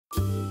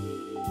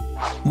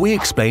we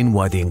explain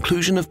why the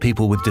inclusion of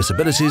people with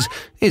disabilities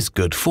is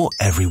good for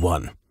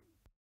everyone.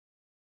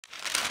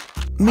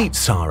 Meet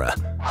Sarah.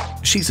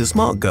 She's a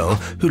smart girl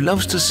who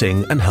loves to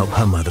sing and help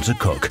her mother to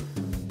cook.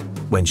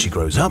 When she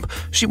grows up,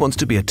 she wants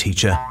to be a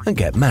teacher and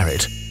get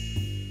married.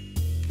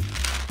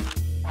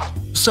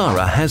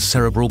 Sarah has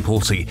cerebral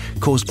palsy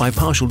caused by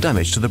partial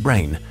damage to the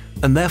brain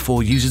and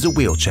therefore uses a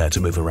wheelchair to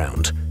move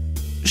around.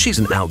 She's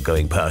an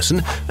outgoing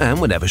person, and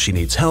whenever she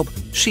needs help,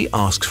 she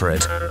asks for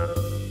it.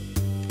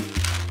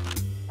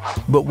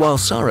 But while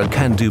Sarah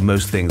can do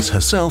most things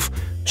herself,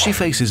 she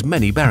faces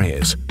many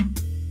barriers.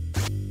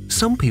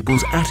 Some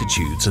people's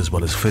attitudes, as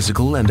well as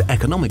physical and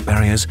economic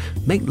barriers,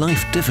 make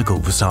life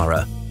difficult for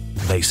Sarah.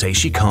 They say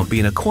she can't be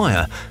in a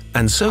choir,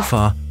 and so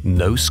far,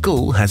 no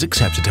school has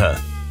accepted her.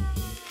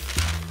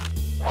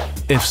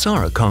 If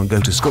Sarah can't go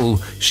to school,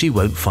 she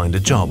won't find a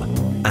job,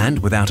 and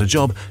without a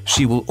job,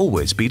 she will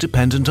always be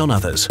dependent on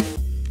others.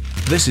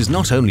 This is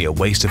not only a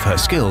waste of her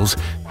skills,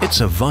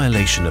 it's a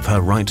violation of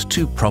her right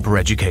to proper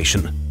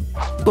education.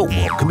 But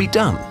what can be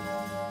done?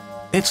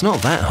 It's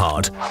not that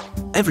hard.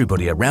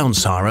 Everybody around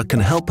Sarah can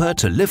help her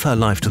to live her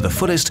life to the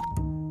fullest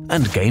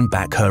and gain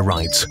back her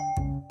rights.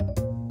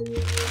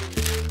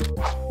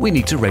 We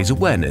need to raise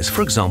awareness,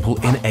 for example,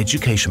 in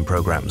education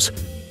programs.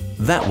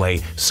 That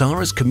way,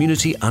 Sarah's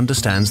community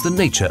understands the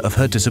nature of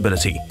her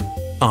disability.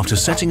 After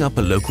setting up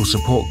a local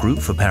support group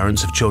for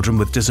parents of children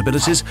with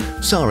disabilities,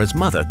 Sarah's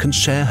mother can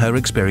share her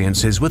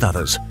experiences with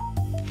others.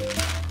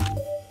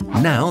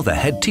 Now, the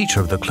head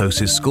teacher of the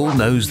closest school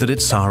knows that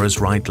it's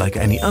Sarah's right, like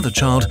any other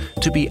child,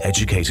 to be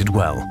educated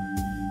well.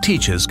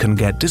 Teachers can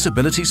get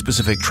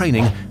disability-specific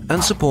training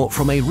and support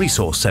from a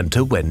resource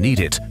centre when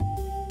needed.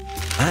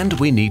 And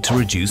we need to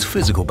reduce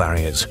physical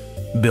barriers.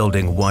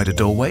 Building wider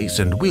doorways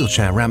and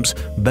wheelchair ramps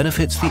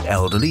benefits the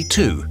elderly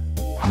too.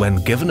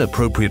 When given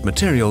appropriate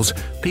materials,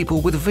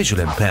 people with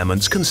visual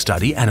impairments can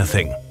study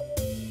anything.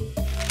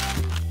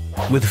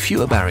 With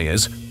fewer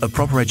barriers, a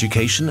proper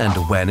education and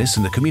awareness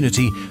in the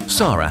community,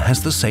 Sarah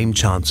has the same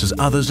chance as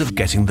others of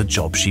getting the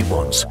job she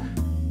wants.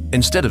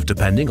 Instead of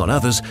depending on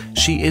others,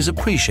 she is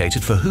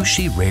appreciated for who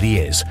she really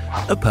is,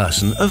 a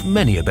person of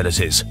many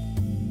abilities.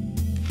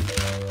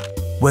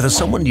 Whether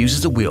someone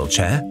uses a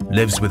wheelchair,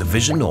 lives with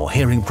vision or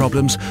hearing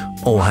problems,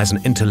 or has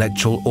an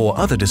intellectual or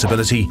other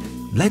disability,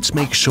 let's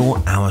make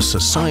sure our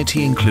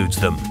society includes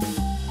them.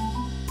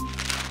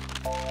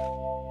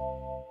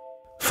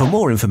 For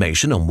more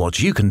information on what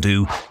you can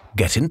do,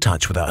 get in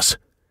touch with us.